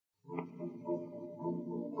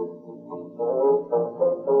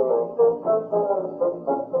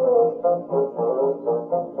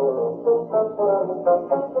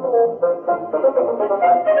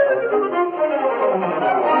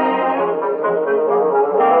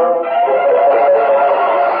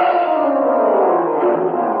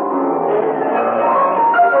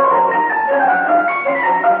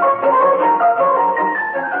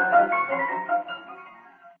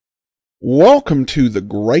Welcome to the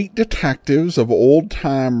Great Detectives of Old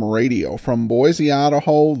Time Radio. From Boise,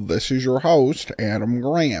 Idaho, this is your host, Adam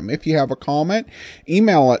Graham. If you have a comment,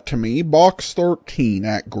 email it to me,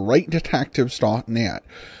 box13@greatdetectives.net.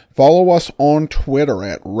 Follow us on Twitter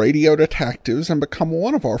at Radio Detectives and become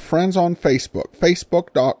one of our friends on Facebook,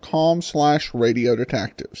 facebook.com/Radio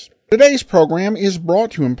Detectives. Today's program is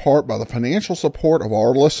brought to you in part by the financial support of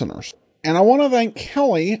our listeners. And I want to thank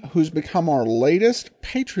Kelly, who's become our latest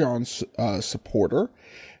Patreon supporter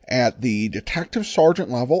at the Detective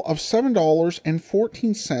Sergeant level of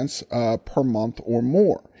 $7.14 per month or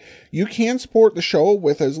more. You can support the show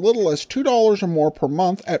with as little as $2 or more per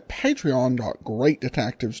month at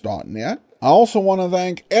patreon.greatdetectives.net. I also want to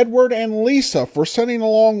thank Edward and Lisa for sending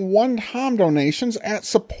along one-time donations at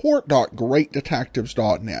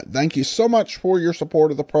support.greatdetectives.net. Thank you so much for your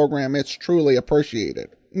support of the program. It's truly appreciated.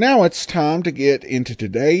 Now it's time to get into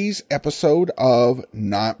today's episode of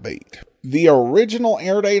Nightbeat. The original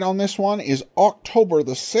air date on this one is October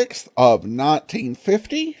the 6th of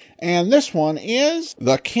 1950, and this one is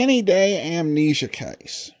the Kenny Day Amnesia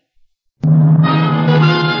case.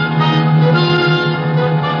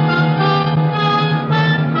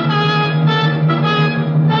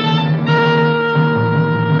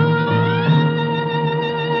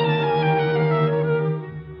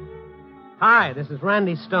 Hi, this is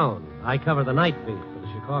Randy Stone. I cover the night beat for the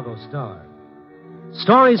Chicago Star.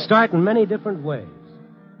 Stories start in many different ways.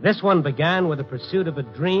 This one began with the pursuit of a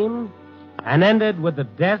dream and ended with the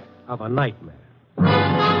death of a nightmare.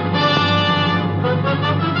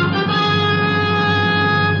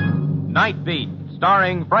 Night Beat,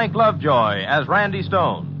 starring Frank Lovejoy as Randy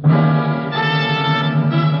Stone.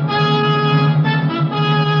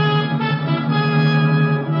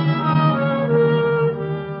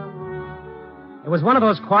 It was one of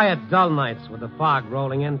those quiet, dull nights with the fog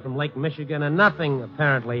rolling in from Lake Michigan and nothing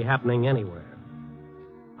apparently happening anywhere.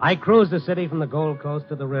 I cruised the city from the Gold Coast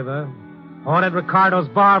to the river, haunted Ricardo's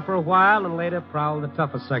bar for a while, and later prowled the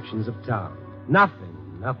tougher sections of town.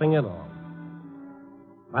 Nothing at all.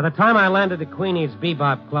 By the time I landed at Queenie's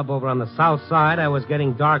Bebop Club over on the south side, I was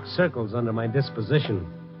getting dark circles under my disposition.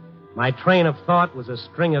 My train of thought was a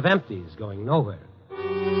string of empties going nowhere.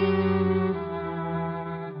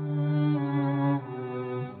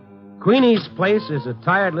 Queenie's place is a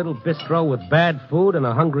tired little bistro with bad food and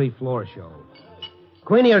a hungry floor show.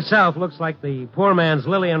 Queenie herself looks like the poor man's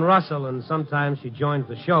Lillian Russell, and sometimes she joins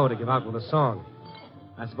the show to give out with a song.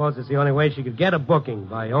 I suppose it's the only way she could get a booking,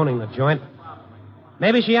 by owning the joint.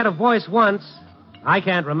 Maybe she had a voice once. I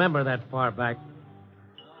can't remember that far back.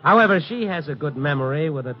 However, she has a good memory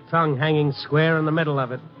with a tongue hanging square in the middle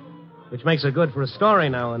of it, which makes her good for a story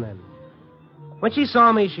now and then. When she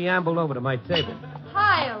saw me, she ambled over to my table.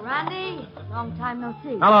 Hi, Randy. Long time no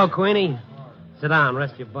see. Hello, Queenie. Sit down,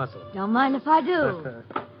 rest your bustle. Don't mind if I do.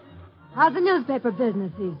 How's the newspaper business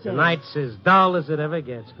these days? Tonight's as dull as it ever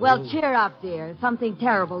gets, Queenie. Well, cheer up, dear. Something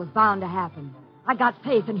terrible is bound to happen. I got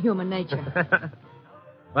faith in human nature.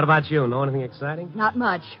 What about you? Know anything exciting? Not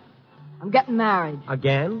much. I'm getting married.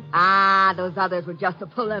 Again? Those others were just the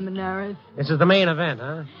preliminaries. This is the main event,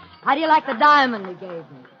 huh? How do you like the diamond he gave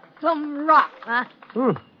me? Some rock, huh?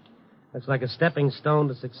 Looks like a stepping stone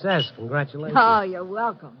to success. Congratulations. Oh, you're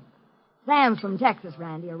welcome. Sam's from Texas,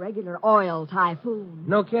 Randy, a regular oil typhoon.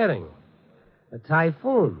 No kidding. A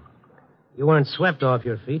typhoon. You weren't swept off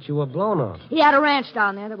your feet. You were blown off. He had a ranch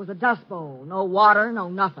down there that was a dust bowl. No water, no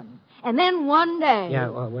nothing. And then one day... Yeah,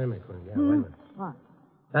 wait a minute, Queen. Wait a minute. What?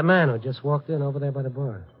 That man who just walked in over there by the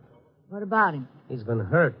bar. What about him? He's been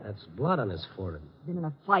hurt. That's blood on his forehead. Been in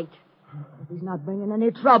a fight. If he's not bringing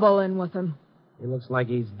any trouble in with him. He looks like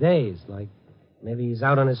he's dazed, like maybe he's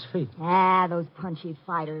out on his feet. Those punchy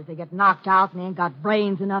fighters. They get knocked out and they ain't got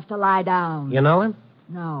brains enough to lie down. You know him?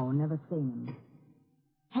 No, never seen him.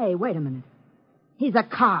 Hey, wait a minute. He's a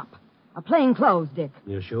cop. A plainclothes dick.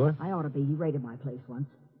 You sure? I ought to be. He raided my place once.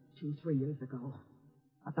 2-3 years ago.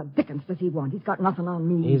 What the dickens does he want? He's got nothing on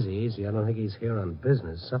me. Easy. I don't think he's here on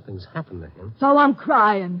business. Something's happened to him. So I'm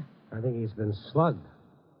crying. I think he's been slugged.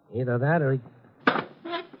 Either that or he...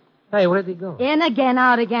 Hey, where did he go? In again,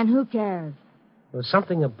 out again. Who cares? There was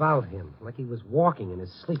something about him, like he was walking in his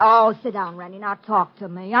sleep. Oh, sit down, Randy. Now talk to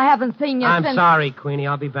me. I haven't seen you I'm since... sorry, Queenie.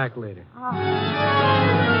 I'll be back later.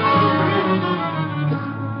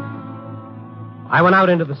 I went out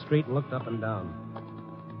into the street and looked up and down.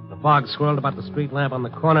 The fog swirled about the street lamp on the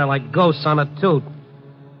corner like ghosts on a toot.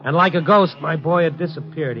 And like a ghost, my boy had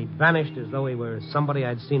disappeared. He vanished as though he were somebody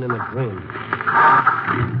I'd seen in a dream.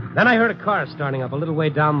 Then I heard a car starting up a little way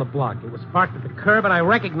down the block. It was parked at the curb, and I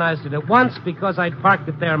recognized it at once because I'd parked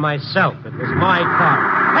it there myself. It was my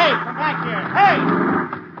car. Hey, come back here. Hey!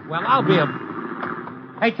 Well, I'll be a...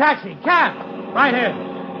 Hey, taxi, cab! Right here.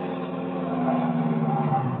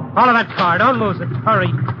 Follow that car. Don't lose it.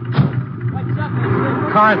 Hurry. What's up,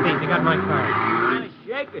 mister? Car thief. You got my car. Trying to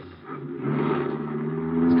shake us.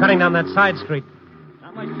 It's cutting down that side street.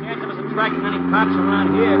 Not much chance of us attracting any cops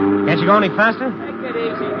around here. Can't you go any faster? Take it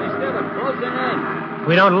easy, mister. We're closing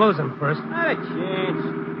in. We don't lose him first. Not a chance.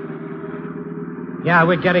 Yeah,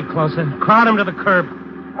 we're getting closer. Crowd him to the curb.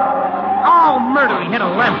 Oh, murder. He hit a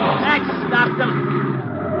lamppost. That stopped him.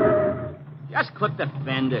 Just clip the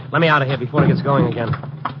fender. Let me out of here before he gets going again.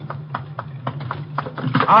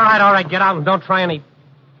 All right. Get out and don't try any...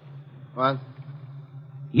 What?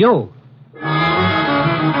 You.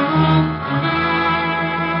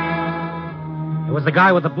 It was the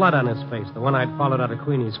guy with the blood on his face, the one I'd followed out of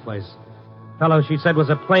Queenie's place. Fellow she said was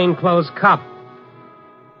a plainclothes cop.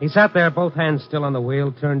 He sat there, both hands still on the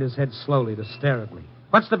wheel, turned his head slowly to stare at me.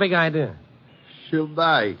 What's the big idea? She'll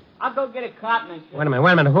die. I'll go get a cop, mister. Wait a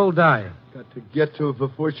minute. Who'll die? Got to get to her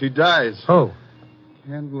before she dies. Who?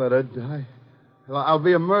 Can't let her die. I'll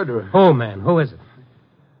be a murderer. Who, man? Who is it?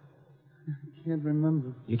 I can't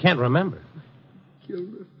remember. You can't remember. Killed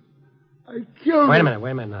her. I killed her.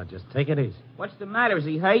 Wait a minute now. Just take it easy. What's the matter? Is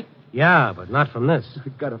he hurt? Yeah, but not from this. I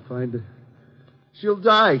gotta find her. She'll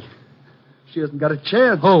die. She hasn't got a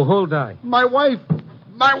chance. Who'll die? My wife.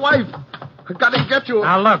 I gotta get to her.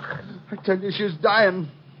 Now, look. I tell you, she's dying.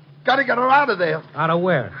 Gotta get her out of there. Out of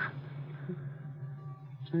where?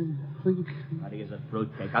 Trying to think. Buddy is a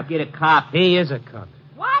fruitcake. I'll get a cop. He is a cop.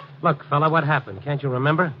 What? Look, fella, what happened? Can't you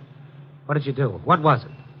remember? What did you do? What was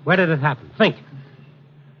it? Where did it happen? Think.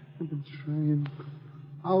 I've been trying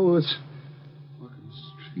hours. Walking the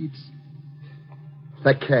streets.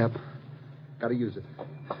 That cab. Gotta use it.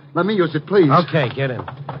 Let me use it, please. Okay, get in.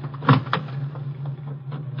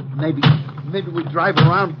 Maybe we drive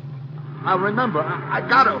around. I'll remember. I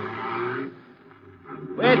got her.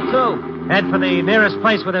 Where to? Head for the nearest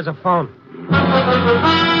place where there's a phone.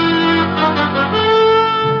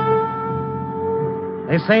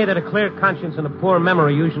 They say that a clear conscience and a poor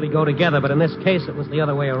memory usually go together, but in this case it was the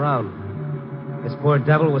other way around. This poor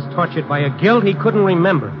devil was tortured by a guilt he couldn't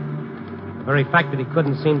remember. The very fact that he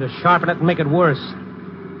couldn't seem to sharpen it and make it worse.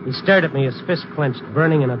 He stared at me, his fist clenched,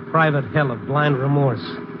 burning in a private hell of blind remorse.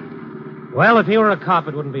 Well, if he were a cop,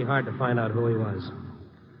 it wouldn't be hard to find out who he was.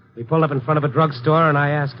 We pulled up in front of a drugstore, and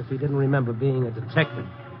I asked if he didn't remember being a detective.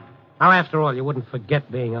 Now, after all, you wouldn't forget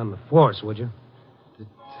being on the force, would you?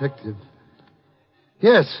 Detective.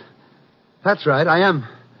 Yes, that's right. I am.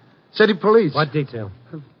 City police. What detail?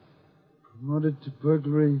 Promoted to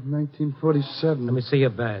burglary 1947. Let me see your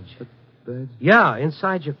badge. Badge? Yeah,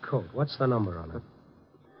 inside your coat. What's the number on it?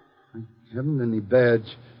 I haven't any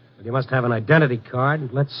badge. Well, you must have an identity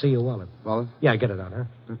card. Let's see your wallet. Wallet? Yeah, get it out,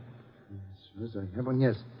 huh? Yes, I have one,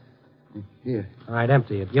 yes. Here. All right,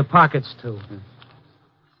 empty it. Your pockets, too.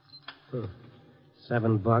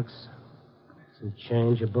 $7. Some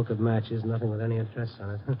change, a book of matches, nothing with any address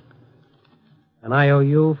on it. An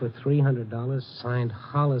IOU for $300, signed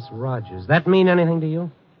Hollis Rogers. That mean anything to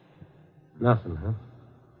you? Nothing, huh?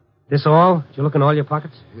 This all? Did you look in all your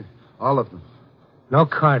pockets? Yeah, all of them. No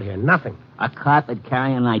card here, nothing. A cop would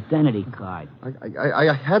carry an identity card.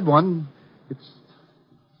 I had one. I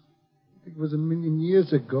think it was 1,000,000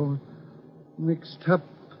 years ago. Mixed up.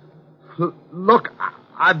 Look,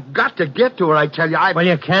 I've got to get to her, I tell you. Well,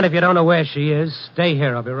 you can't if you don't know where she is. Stay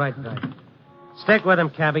here. I'll be right back. Stick with him,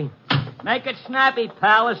 cabbie. Make it snappy,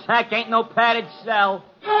 pal. This heck ain't no padded cell.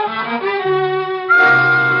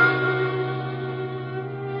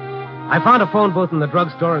 I found a phone booth in the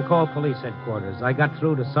drugstore and called police headquarters. I got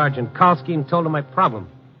through to Sergeant Kalski and told him my problem.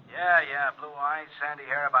 Yeah, Blue Eyes, Sandy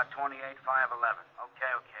here, about 28-511.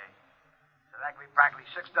 Okay. So that could be practically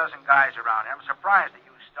 6 dozen guys around here. I'm surprised at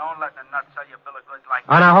you, Stone, letting a nut sell you a bill of goods like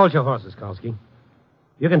that. Oh, now hold your horses, Kalski.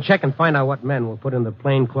 You can check and find out what men were put in the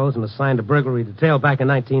plain clothes and assigned to burglary detail back in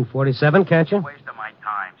 1947, can't you? Waste of my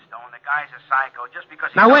time, Stone. The guy's a psycho just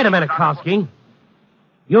because he... Now, wait a minute, Kalski.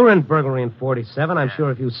 You were in burglary in 47. I'm sure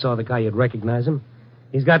if you saw the guy, you'd recognize him.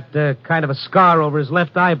 He's got kind of a scar over his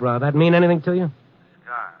left eyebrow. That mean anything to you?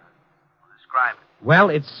 Scar? Well, describe it. Well,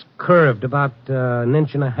 it's curved about 1.5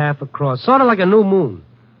 inches across, sort of like a new moon.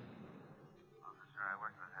 Officer, I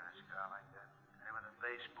worked with a scar like that. Hit with a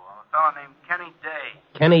baseball. A fellow named Kenny Day.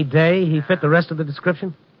 Kenny Day? He fit the rest of the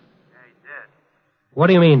description? Yeah, he did. What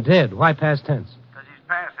do you mean, did? Why past tense? Because he's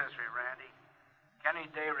past history, Randy. Kenny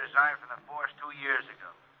Day resigned from the force 2 years ago.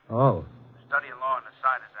 Oh. Studying law on the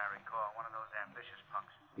side, as I recall. One of those ambitious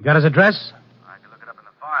punks. You got his address? I could look it up in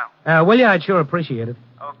the file. Will you? I'd sure appreciate it.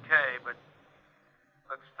 Okay, but...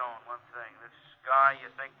 Look, Stone, one thing. This guy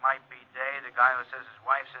you think might be Day, the guy who says his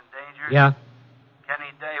wife's in Yeah?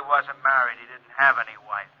 Kenny Day wasn't married. He didn't have any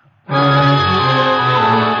wife.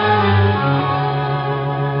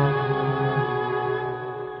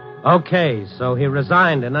 Okay, so he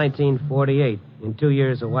resigned in 1948. In 2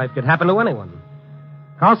 years, a wife could happen to anyone.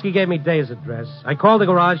 Kalski gave me Day's address. I called the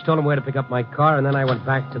garage, told him where to pick up my car, and then I went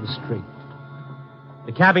back to the street.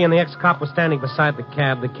 The cabbie and the ex-cop were standing beside the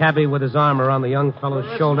cab, the cabbie with his arm around the young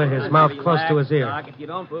fellow's shoulder, his mouth close to his ear. Doc, if you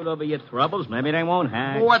don't brood over your troubles, maybe they won't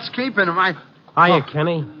hang. What's keeping him? Hiya,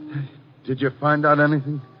 Kenny. Did you find out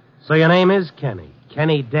anything? So your name is Kenny.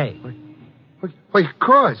 Kenny Day. Why, of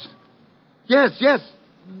course. Yes.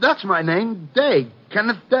 That's my name, Day.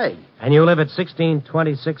 Kenneth Day. And you live at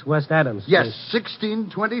 1626 West Adams Street. Yes,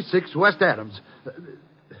 1626 West Adams.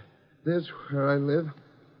 There's where I live.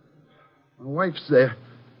 My wife's there.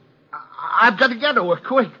 I've got to get to her,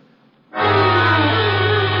 quick.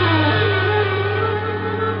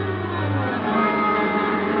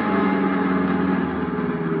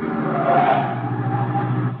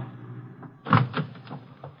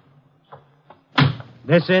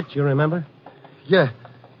 This it, you remember? Yeah,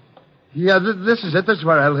 this is it. This is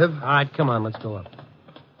where I live. All right, come on, let's go up.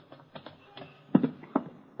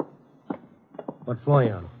 What floor are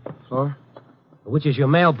you on? Floor? Which is your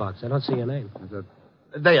mailbox? I don't see your name.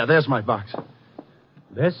 There's my box.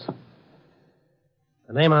 This?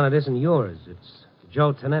 The name on it isn't yours. It's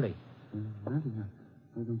Joe Tonetti. I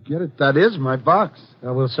don't get it. That is my box.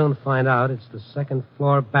 Well, we'll soon find out. It's the second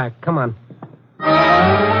floor back. Come on.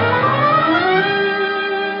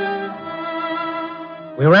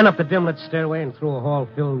 We ran up the dim-lit stairway and through a hall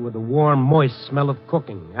filled with the warm, moist smell of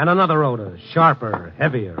cooking and another odor, sharper,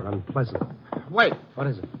 heavier, unpleasant. Wait. What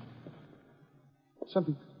is it?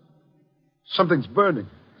 Something's burning.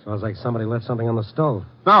 Smells like somebody lit something on the stove.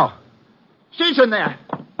 No. She's in there.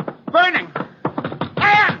 Burning.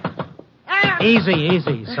 Ann!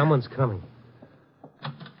 Easy. Someone's coming.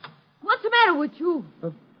 What's the matter with you?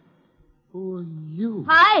 Who are you?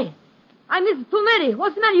 Hi. I'm Mrs. Tonetti.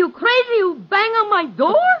 What's the matter? You crazy? You bang on my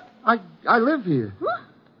door? I live here. Huh?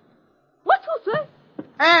 What you say?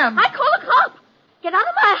 Ann! I call the cop. Get out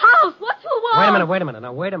of my house. What you want? Wait a minute.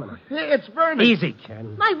 Now, wait a minute. It's burning. Easy,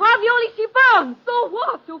 Ken. My ravioli, she burns. So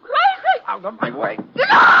what? You crazy? Out of my way.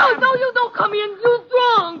 No, you don't come in. You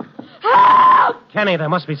drunk. Help! Kenny, there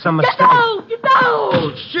must be some mistake. Get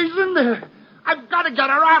out! She's in there. I've got to get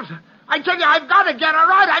her out. I tell you, I've got to get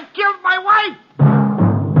her out. I've killed my wife.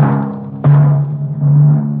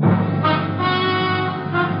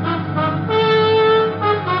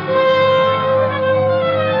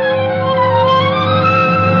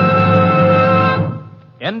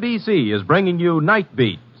 NBC is bringing you Night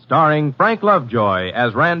Beat, starring Frank Lovejoy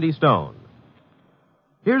as Randy Stone.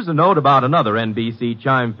 Here's a note about another NBC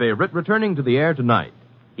chime favorite returning to the air tonight.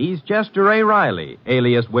 He's Chester A. Riley,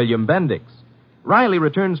 alias William Bendix. Riley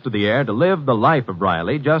returns to the air to live the life of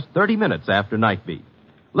Riley just 30 minutes after Night Beat.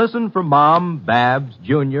 Listen for Mom, Babs,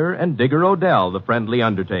 Junior, and Digger Odell, the friendly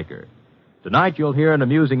undertaker. Tonight you'll hear an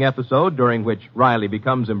amusing episode during which Riley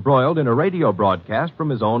becomes embroiled in a radio broadcast from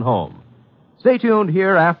his own home. Stay tuned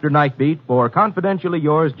here after Night Beat for Confidentially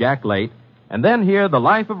Yours, Jack Late, and then hear The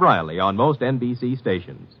Life of Riley on most NBC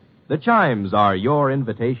stations. The chimes are your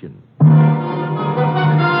invitation. And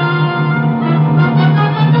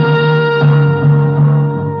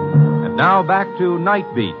now back to Night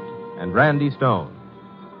Beat and Randy Stone.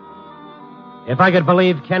 If I could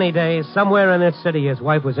believe Kenny Day, somewhere in this city his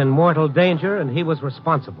wife was in mortal danger and he was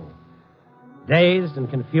responsible. Dazed and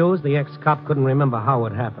confused, the ex-cop couldn't remember how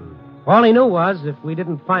it happened. All he knew was if we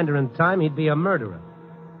didn't find her in time, he'd be a murderer.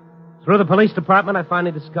 Through the police department, I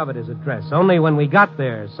finally discovered his address. Only when we got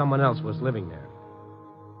there, someone else was living there.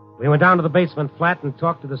 We went down to the basement flat and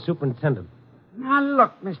talked to the superintendent. Now,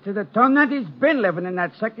 look, Mr. the Tonetti's been living in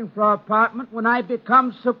that second-floor apartment when I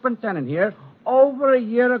become superintendent here over a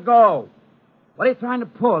year ago. What are you trying to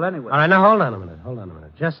pull, anyway? All right, now, hold on a minute.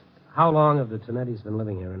 Just how long have the Tonettis been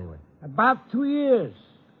living here, anyway? About 2 years.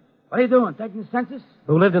 What are you doing, taking the census?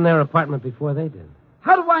 Who lived in their apartment before they did?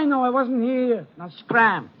 How do I know? I wasn't here. Now,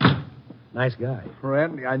 scram. Nice guy.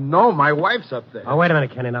 Randy, I know my wife's up there. Oh, wait a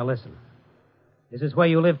minute, Kenny. Now, listen. This is where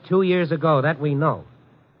you lived 2 years ago. That we know.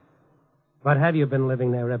 But have you been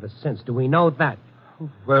living there ever since? Do we know that?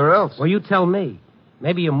 Where else? Well, you tell me.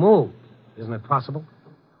 Maybe you moved. Isn't it possible?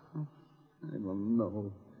 I don't know.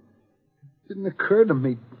 It didn't occur to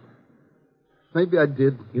me. Maybe I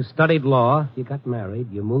did. You studied law, you got married,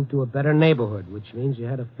 you moved to a better neighborhood, which means you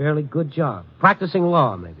had a fairly good job. Practicing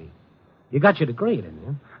law, maybe. You got your degree, didn't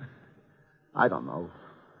you? I don't know.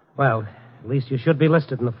 Well, at least you should be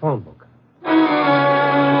listed in the phone book.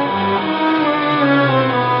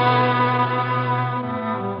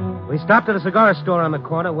 We stopped at a cigar store on the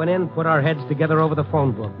corner, went in, put our heads together over the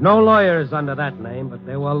phone book. No lawyers under that name, but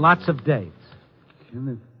there were lots of dates.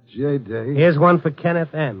 Kenneth J. Day. Here's one for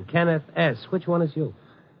Kenneth M. Kenneth S. Which one is you?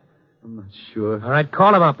 I'm not sure. All right,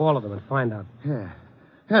 call them up, all of them, and find out. Yeah.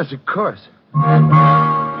 Yes, of course.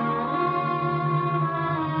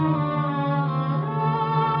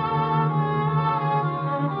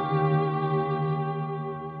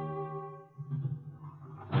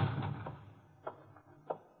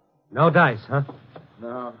 No dice, huh?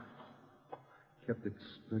 No. Kept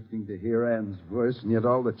expecting to hear Ann's voice, and yet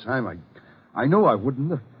all the time I know I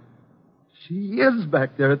wouldn't. She is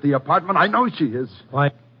back there at the apartment. I know she is. Why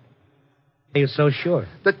are you so sure?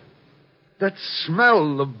 That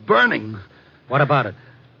smell of burning. What about it?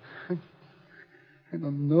 I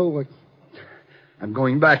don't know. I'm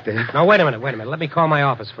going back there. Now, wait a minute. Let me call my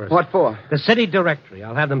office first. What for? The city directory.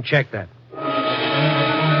 I'll have them check that.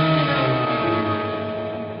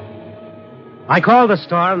 I called the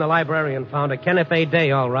store, and the librarian found a Kenneth A.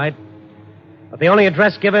 Day, all right. But the only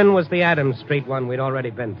address given was the Adams Street one we'd already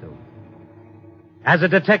been to. As a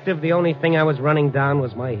detective, the only thing I was running down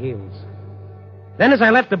was my heels. Then as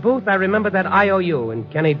I left the booth, I remembered that IOU in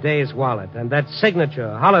Kenny Day's wallet and that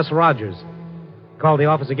signature, Hollis Rogers. Called the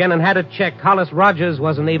office again and had it checked. Hollis Rogers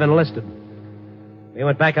wasn't even listed. We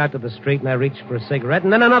went back out to the street, and I reached for a cigarette,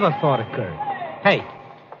 and then another thought occurred. Hey,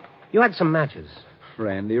 you had some matches.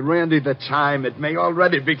 Randy, the time. It may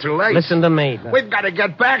already be too late. Listen to me. We've got to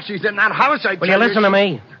get back. She's in that house, I tell you. Will you listen to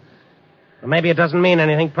me? Well, maybe it doesn't mean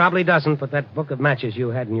anything. Probably doesn't, but that book of matches you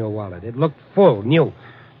had in your wallet, it looked full, new.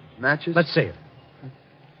 Matches? Let's see it.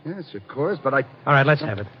 Yes, of course, but I... All right, let's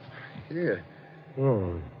have it. Here.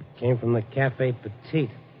 Came from the Cafe Petite.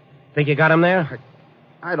 Think you got him there?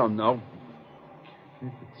 I don't know.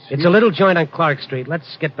 It's a little joint on Clark Street.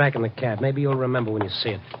 Let's get back in the cab. Maybe you'll remember when you see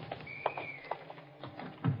it.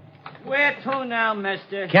 Where to now,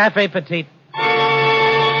 mister? Cafe Petite.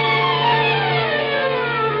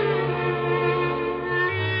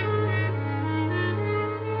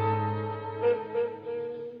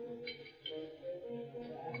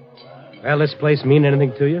 Well, this place mean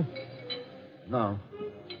anything to you? No.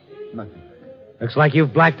 Nothing. Looks like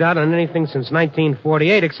you've blacked out on anything since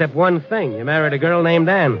 1948 except one thing. You married a girl named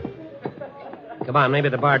Ann. Come on, maybe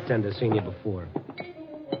the bartender's seen you before.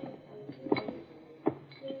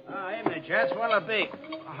 Hey, Mitch, that's well a big.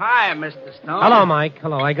 Hi, Mr. Stone. Hello, Mike.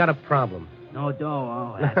 Hello, I got a problem. No,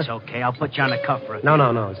 oh, that's okay. I'll put you on the cuff for a No,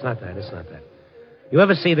 it's not that. You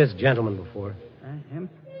ever see this gentleman before? Him?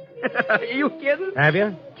 Are you kidding? Have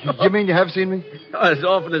you? You mean you have seen me? As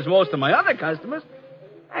often as most of my other customers.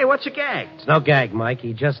 Hey, what's your gag? It's no gag, Mike.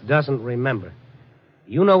 He just doesn't remember.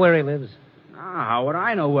 You know where he lives? How would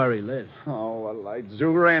I know where he lives? Oh, what'll I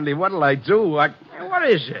do, Randy? What'll I do? Hey, what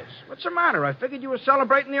is this? What's the matter? I figured you were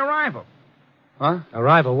celebrating the arrival. Huh?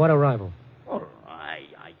 Arrival? What arrival? Well, I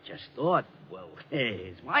just thought, well,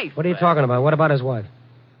 his wife... What are you talking about? What about his wife?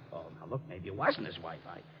 Oh, now, look, maybe it wasn't his wife.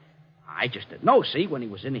 I just didn't know, see? When he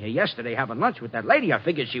was in here yesterday having lunch with that lady, I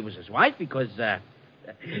figured she was his wife because, I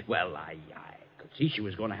could see she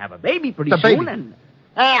was going to have a baby pretty soon. And...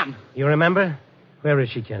 Ann! You remember? Where is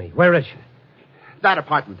she, Kenny? Where is she? That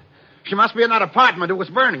apartment. She must be in that apartment. It was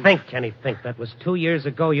burning. Think, Kenny, think. That was 2 years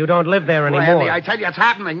ago. You don't live there anymore. Randy, I tell you, it's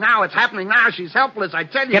happening now. It's happening now. She's helpless. I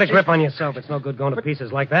tell you. Get a grip on yourself. It's no good going to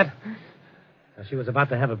pieces like that. Now, she was about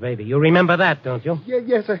to have a baby. You remember that, don't you?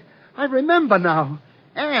 Yes, I remember now.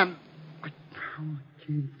 Ann, I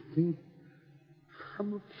can't think.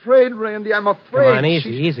 I'm afraid, Randy. I'm afraid. Come on,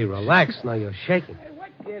 easy. Relax. Now you're shaking. Hey,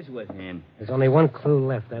 what is with him? There's only one clue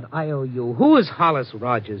left. That IOU. Who is Hollis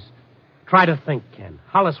Rogers? Try to think, Ken.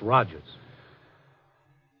 Hollis Rogers.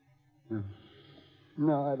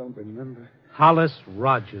 No, I don't remember. Hollis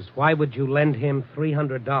Rogers. Why would you lend him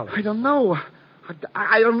 $300? I don't know.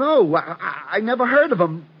 I don't know. I never heard of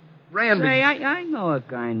him. Randy. Say, I know a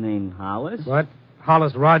guy named Hollis. What?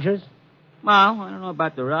 Hollis Rogers? Well, I don't know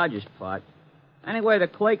about the Rogers part. Anyway, the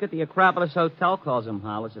clerk at the Acropolis Hotel calls him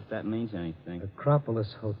Hollis, if that means anything.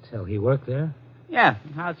 Acropolis Hotel. He worked there? Yeah,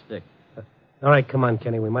 hot stick. All right, come on,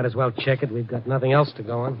 Kenny. We might as well check it. We've got nothing else to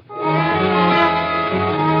go on.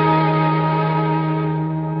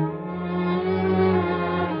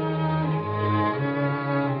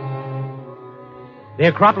 The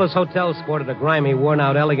Acropolis Hotel sported a grimy,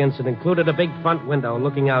 worn-out elegance and included a big front window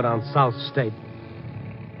looking out on South State.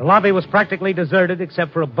 The lobby was practically deserted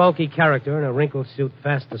except for a bulky character in a wrinkled suit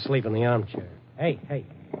fast asleep in the armchair. Hey.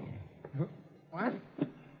 What?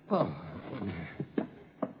 Oh.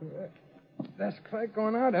 Desk clerk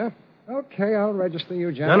going out, huh? Okay, I'll register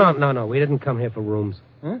you, John. No. We didn't come here for rooms.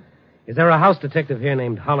 Huh? Is there a house detective here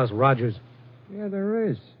named Hollis Rogers? Yeah, there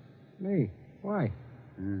is. Me. Why?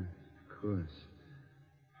 Of course.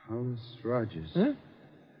 Hollis Rogers. Huh?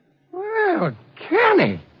 Well,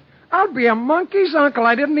 Kenny. I'll be a monkey's uncle.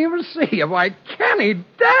 I didn't even see you. Why, Kenny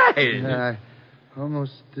died. I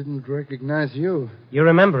almost didn't recognize you. You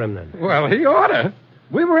remember him, then? Well, he oughta.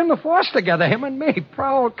 We were in the force together, him and me.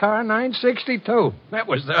 Prowl car 962. That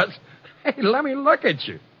was us. Hey, let me look at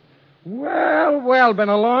you. Well, been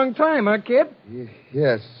a long time, huh, kid?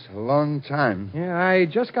 Yes, a long time. Yeah, I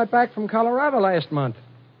just got back from Colorado last month.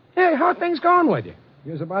 Hey, how things going with you?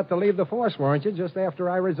 You was about to leave the force, weren't you, just after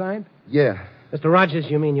I resigned? Yeah. Mr. Rogers,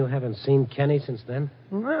 you mean you haven't seen Kenny since then?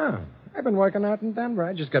 No. I've been working out in Denver.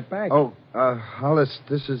 I just got back. Oh, Hollis,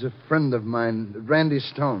 this is a friend of mine, Randy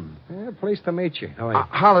Stone. Yeah, pleased to meet you. How are you?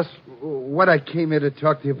 Hollis, what I came here to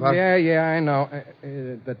talk to you about... Yeah, I know.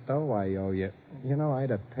 The dough I owe you. You know, I'd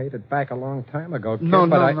have paid it back a long time ago, kid, No,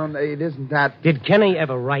 but it isn't that. Did Kenny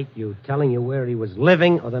ever write you telling you where he was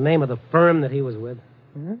living or the name of the firm that he was with?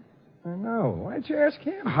 Huh? I know. Why'd you ask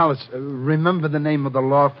him? Hollis, remember the name of the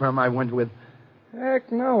law firm I went with?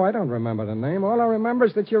 Heck, no, I don't remember the name. All I remember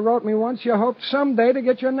is that you wrote me once you hoped someday to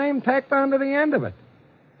get your name tacked onto the end of it.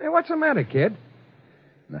 Hey, what's the matter, kid?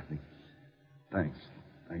 Nothing. Thanks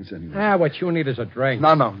anyway. What you need is a drink.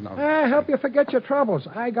 No. Help you forget your troubles.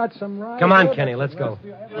 I got some right. Come on, Kenny, let's go.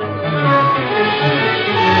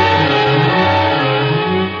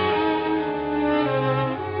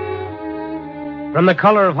 From the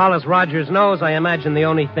color of Hollis Rogers' nose, I imagine the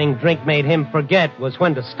only thing drink made him forget was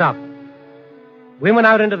when to stop. We went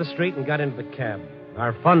out into the street and got into the cab.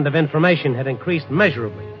 Our fund of information had increased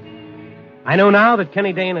measurably. I know now that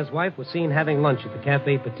Kenny Day and his wife were seen having lunch at the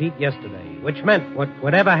Cafe Petite yesterday, which meant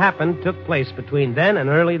whatever happened took place between then and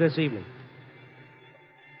early this evening.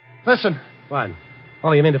 Listen. What?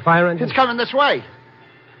 Oh, you mean the fire engine? It's coming this way.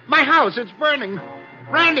 My house, it's burning.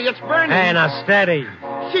 Randy, it's burning. Hey, now, steady.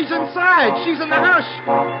 She's inside. She's in the house.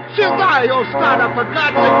 She'll die. Oh, start up, for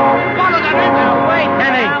God's sake. Follow that engine. Wait,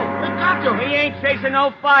 Kenny. We've got to. We ain't chasing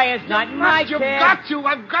no fires, not in my You've cab. got to.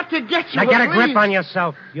 I've got to get you. Now, get a please. grip on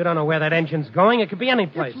yourself. You don't know where that engine's going. It could be any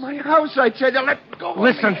place. It's my house, I tell you. Let go of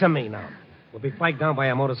Listen me. to me now. We'll be flagged down by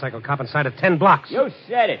a motorcycle cop inside of 10 blocks. You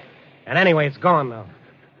said it. And anyway, it's gone now.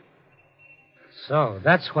 So,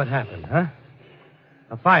 that's what happened, huh?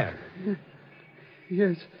 A fire.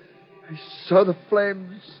 Yes. I saw the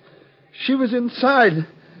flames. She was inside.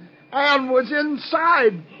 Anne was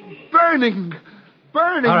inside. Burning.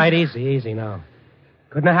 All right, easy now.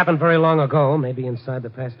 Couldn't have happened very long ago, maybe inside the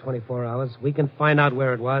past 24 hours. We can find out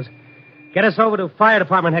where it was. Get us over to fire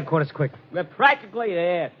department headquarters quick. We're practically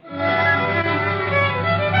there.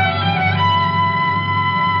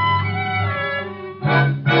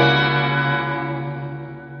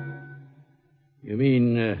 You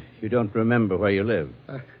mean you don't remember where you live?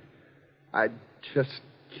 I just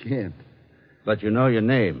can't. But you know your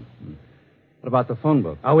name. What about the phone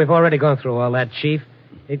book? Oh, we've already gone through all that, Chief.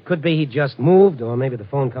 It could be he just moved, or maybe the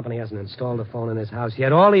phone company hasn't installed a phone in his house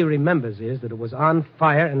yet. All he remembers is that it was on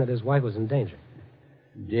fire and that his wife was in danger.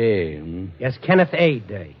 Day, hmm? Yes, Kenneth A.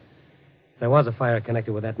 Day. If there was a fire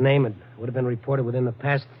connected with that name, it would have been reported within the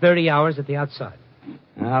past 30 hours at the outside.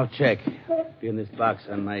 I'll check. Be in this box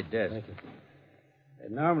on my desk. Thank you.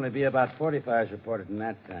 There'd normally be about 40 fires reported in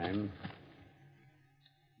that time.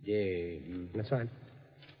 Day. Hmm? That's right.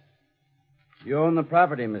 You own the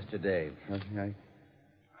property, Mr. Day.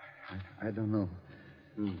 I don't know.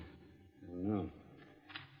 No.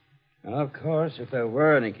 Well, of course, if there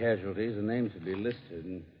were any casualties, the names would be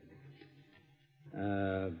listed.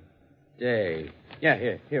 Day.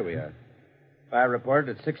 Yeah, here we are. Fire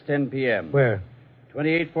reported at 6:10 p.m. Where?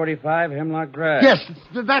 2845 Hemlock Drive. Yes,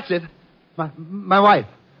 that's it. My wife.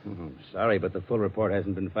 Oh, sorry, but the full report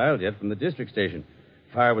hasn't been filed yet from the district station.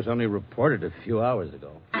 Fire was only reported a few hours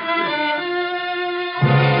ago.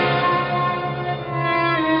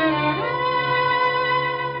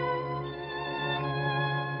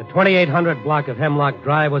 The 2800 block of Hemlock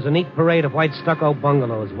Drive was a neat parade of white stucco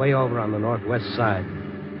bungalows way over on the northwest side.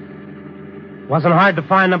 Wasn't hard to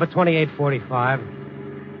find number 2845,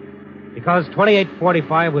 because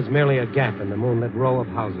 2845 was merely a gap in the moonlit row of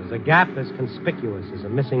houses, a gap as conspicuous as a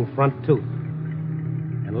missing front tooth,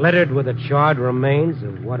 and littered with the charred remains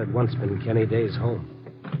of what had once been Kenny Day's home.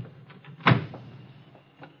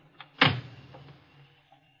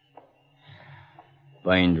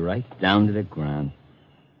 Burned right down to the ground.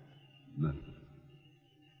 Nothing.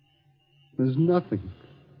 There's nothing.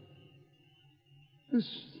 There's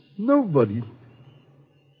nobody.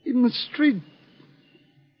 Even the street.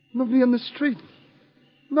 Nobody on the street.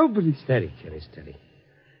 Nobody. Steady, Kenny, steady.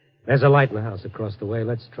 There's a light in the house across the way.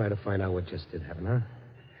 Let's try to find out what just did happen, huh?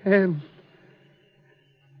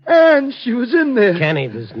 Anne, she was in there. Kenny,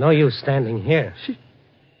 there's no use standing here.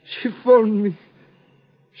 She phoned me.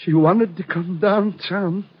 She wanted to come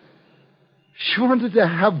downtown. She wanted to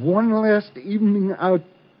have one last evening out,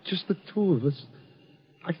 just the two of us.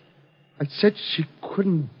 I said she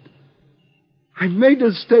couldn't. I made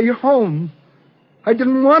her stay home. I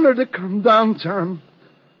didn't want her to come downtown.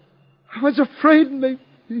 I was afraid maybe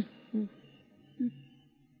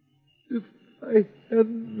if I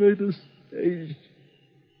hadn't made her stay,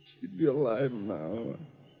 she'd be alive now.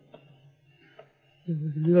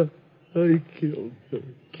 Yeah, I killed her.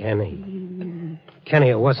 Kenny,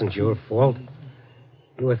 it wasn't your fault.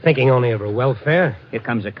 You were thinking only of her welfare. Here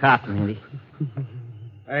comes a cop, Randy.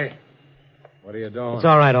 Hey, what are you doing? It's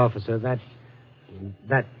all right, officer.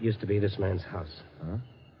 That used to be this man's house. Huh?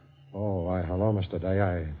 Oh, hello, Mr. Day.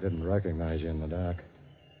 I didn't recognize you in the dark.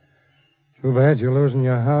 Too bad you're losing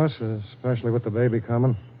your house, especially with the baby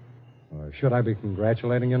coming. Should I be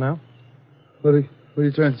congratulating you now? What are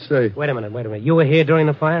you trying to say? Wait a minute. You were here during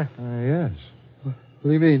the fire? Yes. What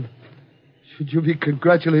do you mean? Should you be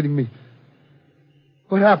congratulating me?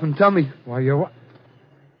 What happened? Tell me. Why, you...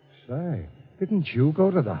 Say, didn't you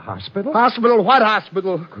go to the hospital? Hospital? What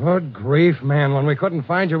hospital? Good grief, man. When we couldn't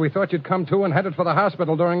find you, we thought you'd come to and headed for the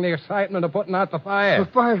hospital during the excitement of putting out the fire.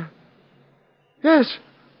 The fire? Yes.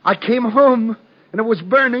 I came home, and it was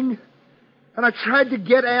burning. And I tried to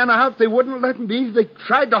get Ann out. They wouldn't let me. They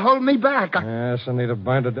tried to hold me back. Yes, and he'd have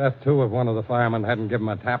burned to death, too, if one of the firemen hadn't given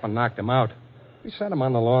him a tap and knocked him out. We set him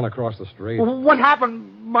on the lawn across the street. What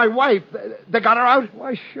happened? My wife, they got her out?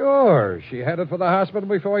 Why, sure. She headed for the hospital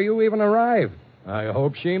before you even arrived. I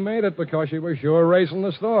hope she made it because she was sure racing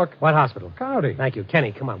the stork. What hospital? County. Thank you.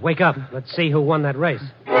 Kenny, come on. Wake up. Let's see who won that race.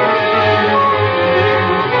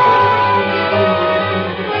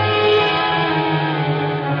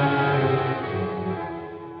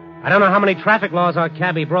 I don't know how many traffic laws our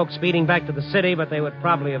cabbie broke speeding back to the city, but they would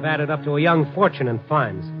probably have added up to a young fortune in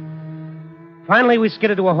fines. Finally, we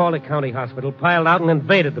skidded to a Hawley County hospital, piled out, and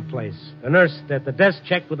invaded the place. The nurse at the desk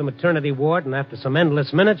checked with the maternity ward, and after some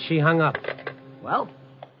endless minutes, she hung up. Well?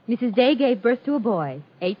 Mrs. Day gave birth to a boy,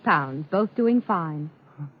 8 pounds, both doing fine.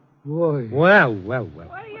 Boy. Well.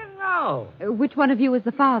 What do you know? Which one of you is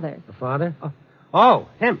the father? The father? Oh,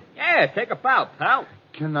 him. Yeah, take a bow, pal.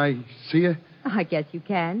 Can I see her? I guess you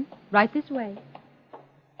can. Right this way.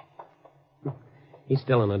 He's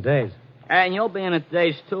still in a daze. And you'll be in a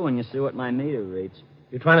daze, too, when you see what my meter reads.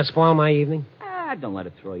 You trying to spoil my evening? Don't let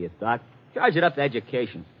it throw you, Doc. Charge it up to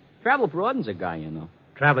education. Travel broadens a guy, you know.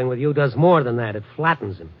 Traveling with you does more than that. It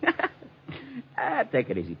flattens him. Take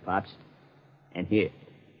it easy, Pops. And here.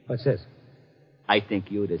 What's this? I think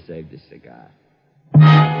you deserve the cigar.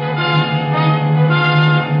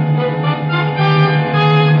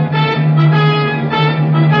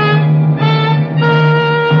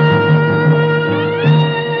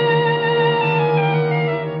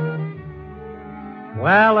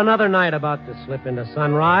 Well, another night about to slip into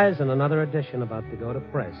sunrise and another edition about to go to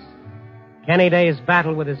press. Kenny Day's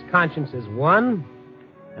battle with his conscience is won,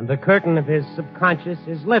 and the curtain of his subconscious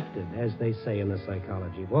is lifted, as they say in the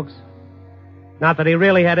psychology books. Not that he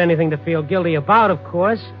really had anything to feel guilty about, of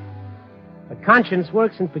course. But conscience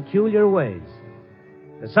works in peculiar ways.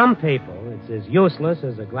 To some people, it's as useless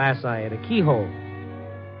as a glass eye at a keyhole.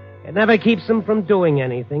 It never keeps them from doing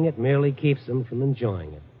anything. It merely keeps them from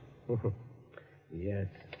enjoying it. Yes.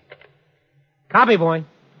 Copy, boy.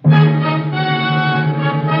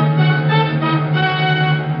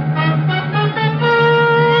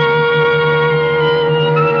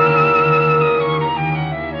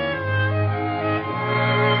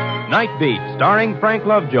 Night Beat, starring Frank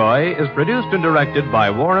Lovejoy, is produced and directed by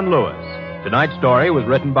Warren Lewis. Tonight's story was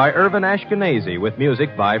written by Irvin Ashkenazi with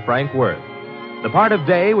music by Frank Worth. The part of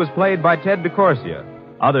Day was played by Ted DeCorsia.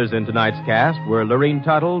 Others in tonight's cast were Lorene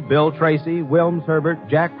Tuttle, Bill Tracy, Wilms Herbert,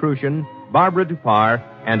 Jack Crucian, Barbara Dupar,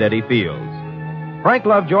 and Eddie Fields. Frank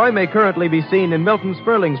Lovejoy may currently be seen in Milton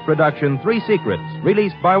Sperling's production 3 Secrets,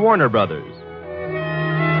 released by Warner Brothers.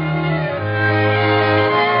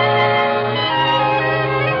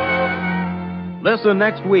 Listen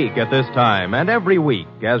next week at this time and every week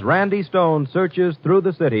as Randy Stone searches through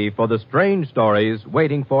the city for the strange stories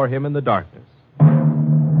waiting for him in the darkness.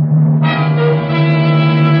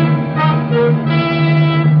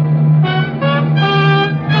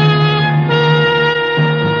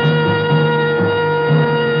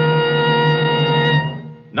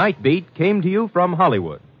 Night Beat came to you from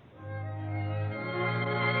Hollywood.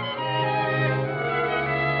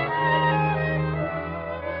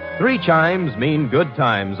 Three chimes mean good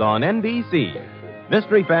times on NBC.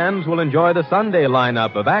 Mystery fans will enjoy the Sunday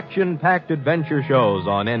lineup of action-packed adventure shows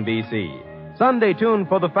on NBC. Sunday tune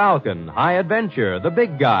for the Falcon, High Adventure, The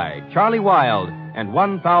Big Guy, Charlie Wild, and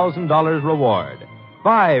 $1,000 reward.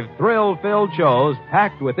 5 thrill-filled shows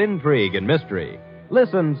packed with intrigue and mystery.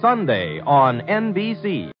 Listen Sunday on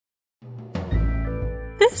NBC.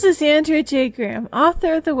 This is Andrea J. Graham,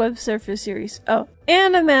 author of the Web Surfer series. Oh,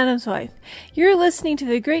 and a Madam's Wife. You're listening to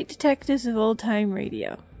The Great Detectives of Old Time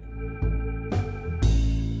Radio.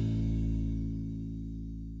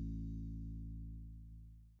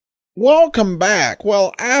 Welcome back.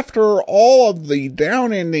 Well, after all of the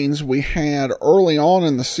down endings we had early on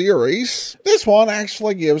in the series, this one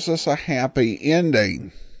actually gives us a happy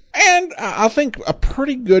ending. And I think a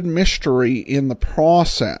pretty good mystery in the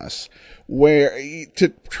process, where to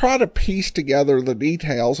try to piece together the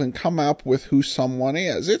details and come up with who someone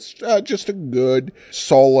is. It's just a good,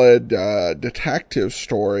 solid detective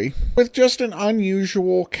story with just an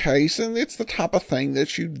unusual case, and it's the type of thing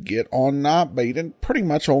that you'd get on Nightbeat, and pretty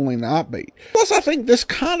much only Nightbeat. Plus, I think this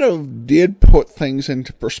kind of did put things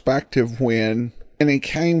into perspective when he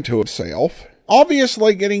came to himself.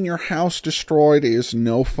 Obviously, getting your house destroyed is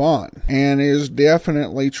no fun, and is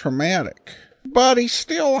definitely traumatic. But he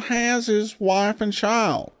still has his wife and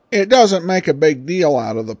child. It doesn't make a big deal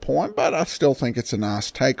out of the point, but I still think it's a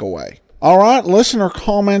nice takeaway. All right, listener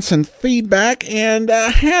comments and feedback, and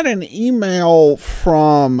I had an email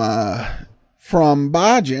from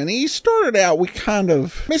Bajan. He started out, we kind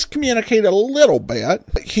of miscommunicated a little bit.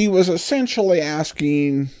 He was essentially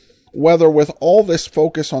asking whether with all this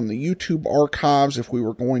focus on the YouTube archives, if we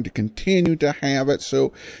were going to continue to have it,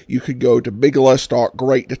 so you could go to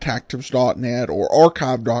biglist.greatdetectives.net or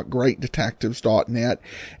archive.greatdetectives.net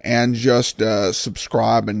and just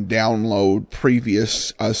subscribe and download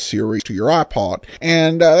previous series to your iPod.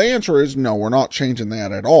 And the answer is no, we're not changing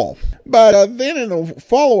that at all. But then in a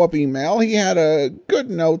follow-up email, he had a good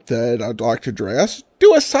note that I'd like to address.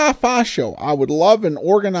 Do a sci-fi show. I would love an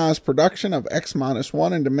organized production of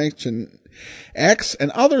X-1 and Dimension X and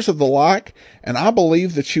others of the like, and I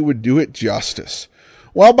believe that you would do it justice.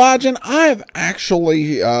 Well, Bajan, I've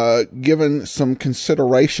actually given some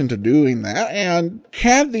consideration to doing that and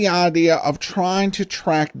had the idea of trying to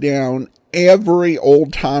track down every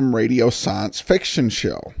old-time radio science fiction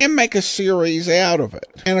show and make a series out of it.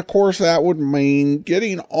 And of course that would mean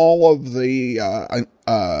getting all of the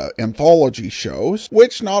anthology shows,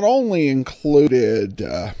 which not only included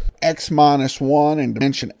X-1 and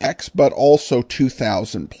Dimension X, but also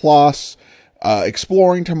 2000 Plus,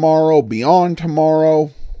 Exploring Tomorrow, Beyond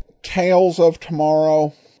Tomorrow, Tales of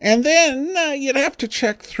Tomorrow, and then you'd have to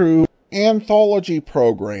check through anthology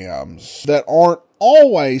programs that aren't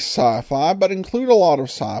always sci-fi, but include a lot of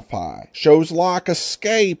sci-fi. Shows like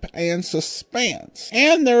Escape and Suspense.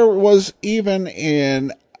 And there was even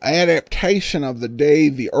an adaptation of The Day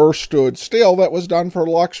the Earth Stood Still that was done for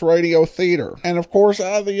Lux Radio Theater. And of course,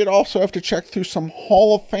 you'd also have to check through some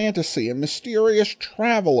Hall of Fantasy and Mysterious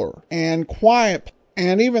Traveler and Quiet.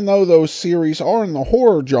 And even though those series are in the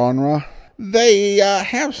horror genre, they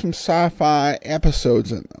have some sci-fi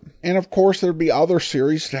episodes in them. And of course, there'd be other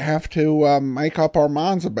series to have to make up our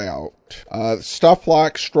minds about. Stuff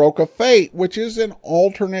like Stroke of Fate, which is an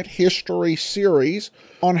alternate history series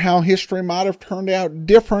on how history might have turned out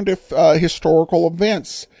different if historical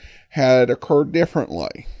events had occurred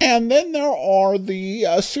differently. And then there are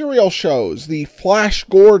the serial shows, the Flash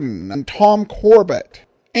Gordon and Tom Corbett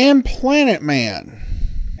and Planet Man.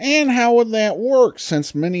 And how would that work,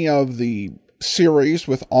 since many of the series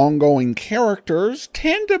with ongoing characters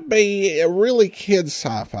tend to be really kid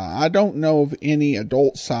sci-fi. I don't know of any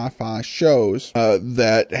adult sci-fi shows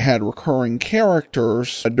that had recurring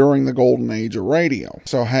characters during the golden age of radio.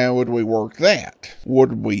 So how would we work that?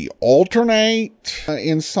 Would we alternate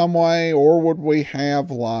in some way, or would we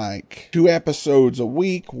have like 2 episodes a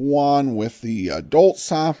week, one with the adult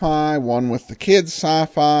sci-fi, one with the kids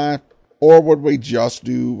sci-fi? Or would we just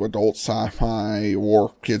do adult sci-fi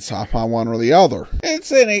or kid sci-fi, one or the other?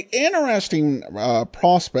 It's an interesting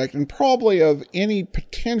prospect, and probably of any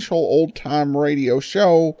potential old-time radio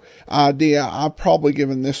show idea, I've probably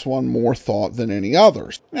given this one more thought than any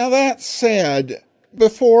others. Now that said,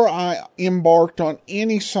 before I embarked on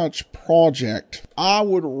any such project, I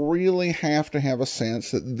would really have to have a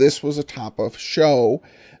sense that this was a type of show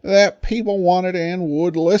that people wanted and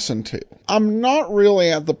would listen to. I'm not really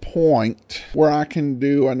at the point where I can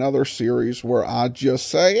do another series where I just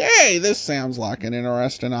say, hey, this sounds like an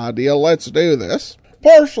interesting idea, let's do this.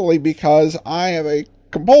 Partially because I have a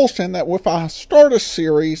compulsion that if I start a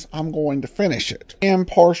series, I'm going to finish it. And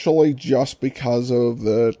partially just because of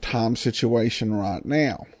the time situation right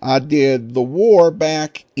now. I did The War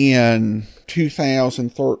back in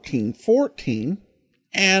 2013-14.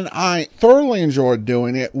 and I thoroughly enjoyed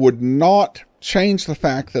doing it. Would not change the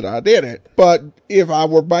fact that I did it, but if I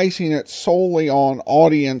were basing it solely on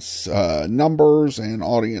audience numbers and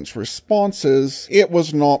audience responses, it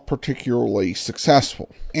was not particularly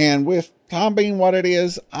successful. And with time being what it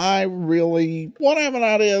is, I really want to have an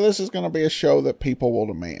idea this is going to be a show that people will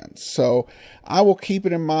demand. So I will keep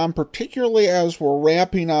it in mind, particularly as we're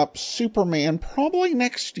wrapping up Superman, probably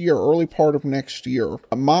next year, early part of next year.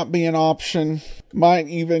 It might be an option, might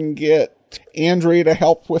even get Andrea to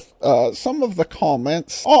help with some of the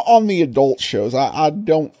comments on the adult shows. I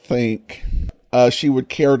don't think she would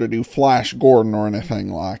care to do Flash Gordon or anything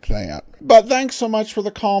like that. But thanks so much for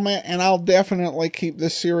the comment, and I'll definitely keep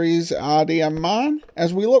this series idea in mind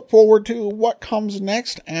as we look forward to what comes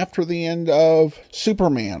next after the end of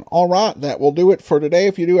Superman. All right, that will do it for today.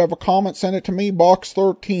 If you do have a comment, send it to me,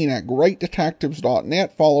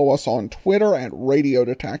 box13@greatdetectives.net. Follow us on Twitter at Radio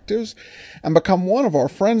Detectives, and become one of our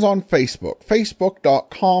friends on Facebook,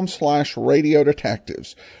 facebook.com/Radio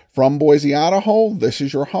Detectives. From Boise, Idaho, this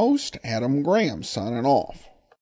is your host, Adam Graham, signing off.